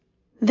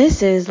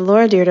This is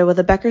Laura Deirdre with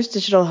the Becker's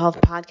Digital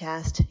Health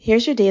Podcast.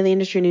 Here's your daily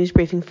industry news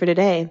briefing for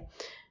today,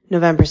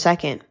 November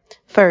 2nd.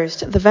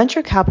 First, the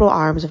venture capital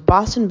arms of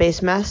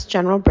Boston-based Mass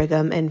General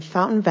Brigham and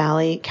Fountain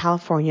Valley,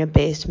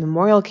 California-based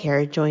Memorial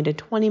Care joined a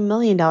 $20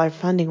 million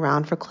funding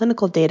round for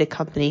clinical data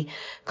company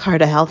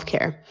Carta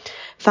Healthcare.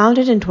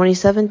 Founded in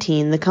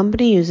 2017, the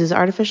company uses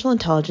artificial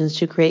intelligence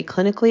to create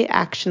clinically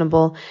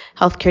actionable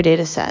healthcare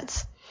data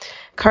sets.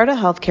 Carta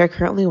Healthcare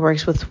currently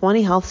works with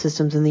 20 health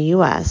systems in the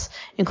U.S.,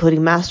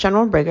 including Mass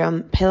General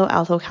Brigham, Palo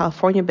Alto,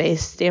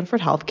 California-based Stanford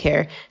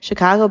Healthcare,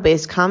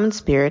 Chicago-based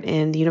CommonSpirit,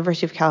 and the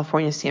University of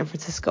California, San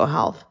Francisco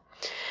Health.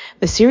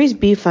 The Series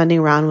B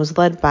funding round was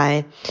led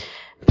by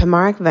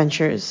Pamaric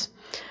Ventures.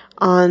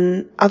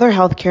 Other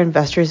healthcare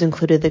investors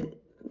included the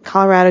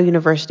Colorado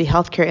University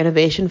Healthcare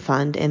Innovation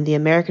Fund and the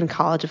American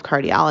College of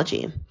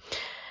Cardiology.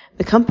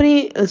 The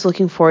company is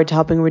looking forward to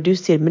helping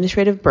reduce the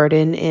administrative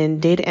burden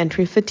and data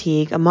entry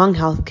fatigue among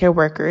healthcare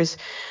workers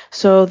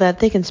so that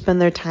they can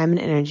spend their time and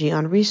energy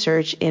on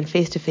research and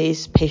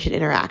face-to-face patient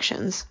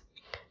interactions.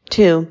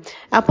 2.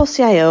 Apple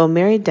CIO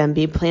Mary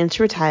Demby plans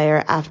to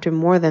retire after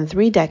more than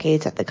 3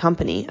 decades at the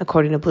company,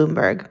 according to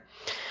Bloomberg.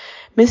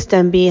 Ms.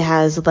 Demby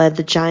has led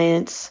the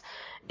giant's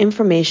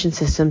Information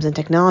Systems and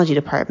Technology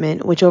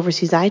Department, which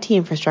oversees IT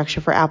infrastructure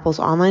for Apple's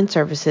online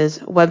services,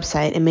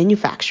 website, and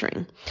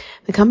manufacturing.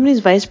 The company's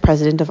vice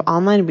president of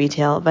online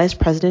retail, vice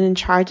president in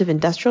charge of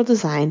industrial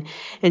design,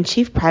 and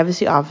chief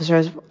privacy officer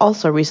have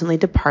also recently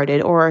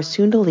departed or are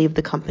soon to leave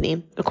the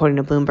company, according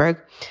to Bloomberg.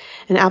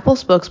 An Apple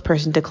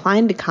spokesperson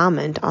declined to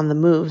comment on the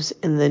moves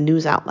in the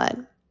news outlet.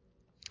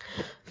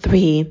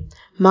 3.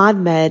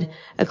 ModMed,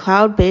 a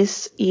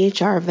cloud-based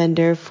EHR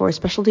vendor for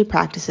specialty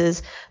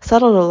practices,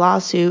 settled a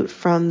lawsuit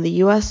from the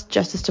U.S.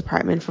 Justice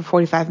Department for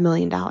 $45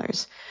 million.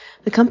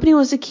 The company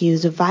was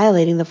accused of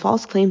violating the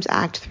False Claims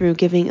Act through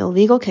giving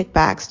illegal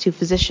kickbacks to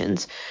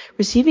physicians,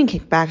 receiving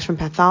kickbacks from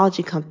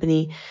pathology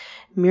company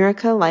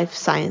Miraca Life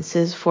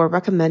Sciences for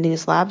recommending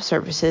its lab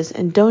services,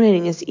 and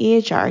donating its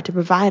EHR to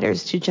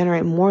providers to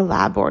generate more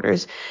lab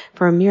orders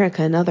for Miraca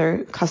and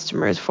other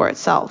customers for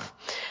itself.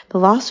 The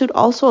lawsuit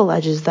also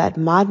alleges that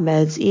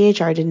ModMed's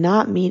EHR did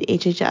not meet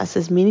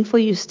HHS's meaningful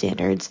use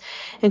standards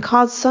and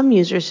caused some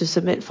users to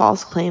submit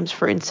false claims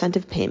for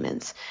incentive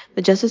payments.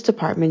 The Justice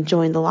Department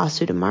joined the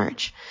lawsuit in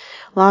March.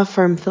 Law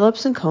firm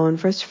Phillips & Cohen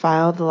first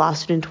filed the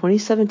lawsuit in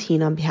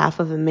 2017 on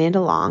behalf of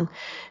Amanda Long,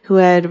 who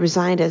had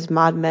resigned as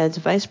ModMed's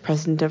vice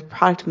president of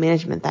product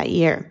management that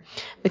year.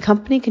 The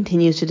company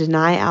continues to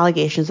deny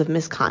allegations of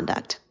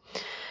misconduct.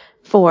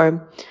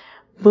 4.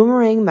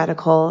 Boomerang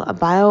Medical, a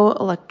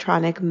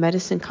bioelectronic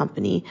medicine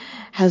company,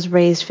 has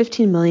raised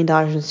 $15 million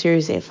in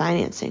Series A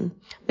financing.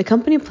 The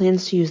company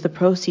plans to use the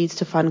proceeds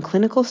to fund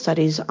clinical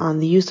studies on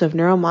the use of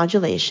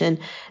neuromodulation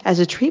as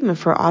a treatment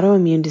for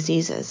autoimmune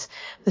diseases.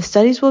 The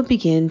studies will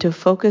begin to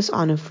focus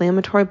on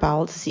inflammatory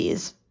bowel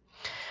disease.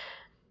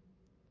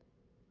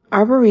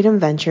 Arboretum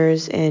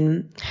Ventures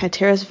and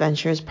Hatteras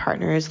Ventures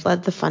partners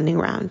led the funding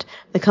round.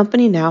 The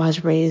company now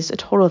has raised a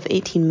total of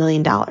 $18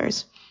 million.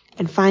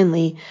 And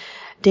finally,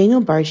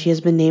 Daniel Barchi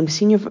has been named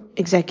Senior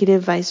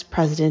Executive Vice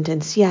President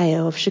and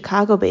CIO of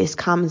Chicago-based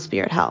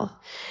CommonSpirit Health.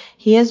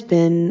 He has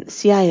been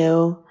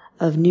CIO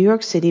of New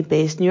York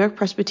City-based New York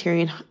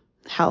Presbyterian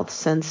Health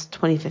since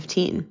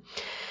 2015.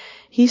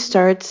 He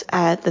starts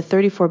at the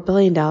 $34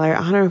 billion,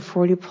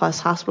 140-plus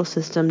hospital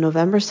system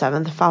November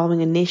 7th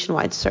following a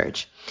nationwide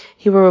search.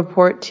 He will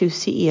report to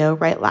CEO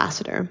Wright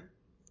Lassiter.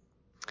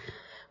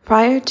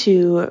 Prior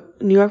to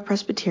New York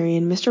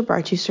Presbyterian, Mr.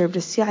 Barchi served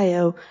as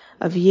CIO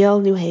of Yale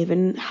New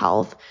Haven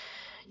Health,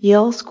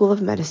 Yale School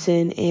of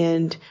Medicine,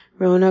 and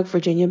Roanoke,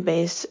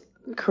 Virginia-based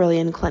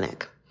Carilion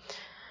Clinic.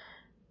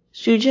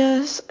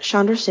 Shuja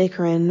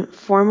Chandrasekaran,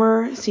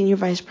 former Senior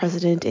Vice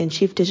President and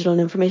Chief Digital and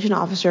Information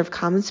Officer of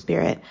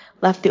CommonSpirit,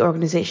 left the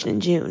organization in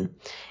June.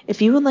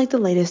 If you would like the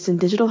latest in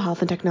digital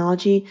health and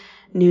technology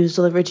news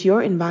delivered to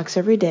your inbox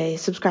every day,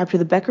 subscribe to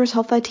the Becker's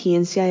Health IT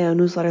and CIO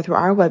newsletter through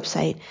our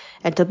website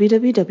at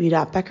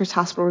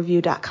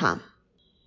www.beckershospitalreview.com.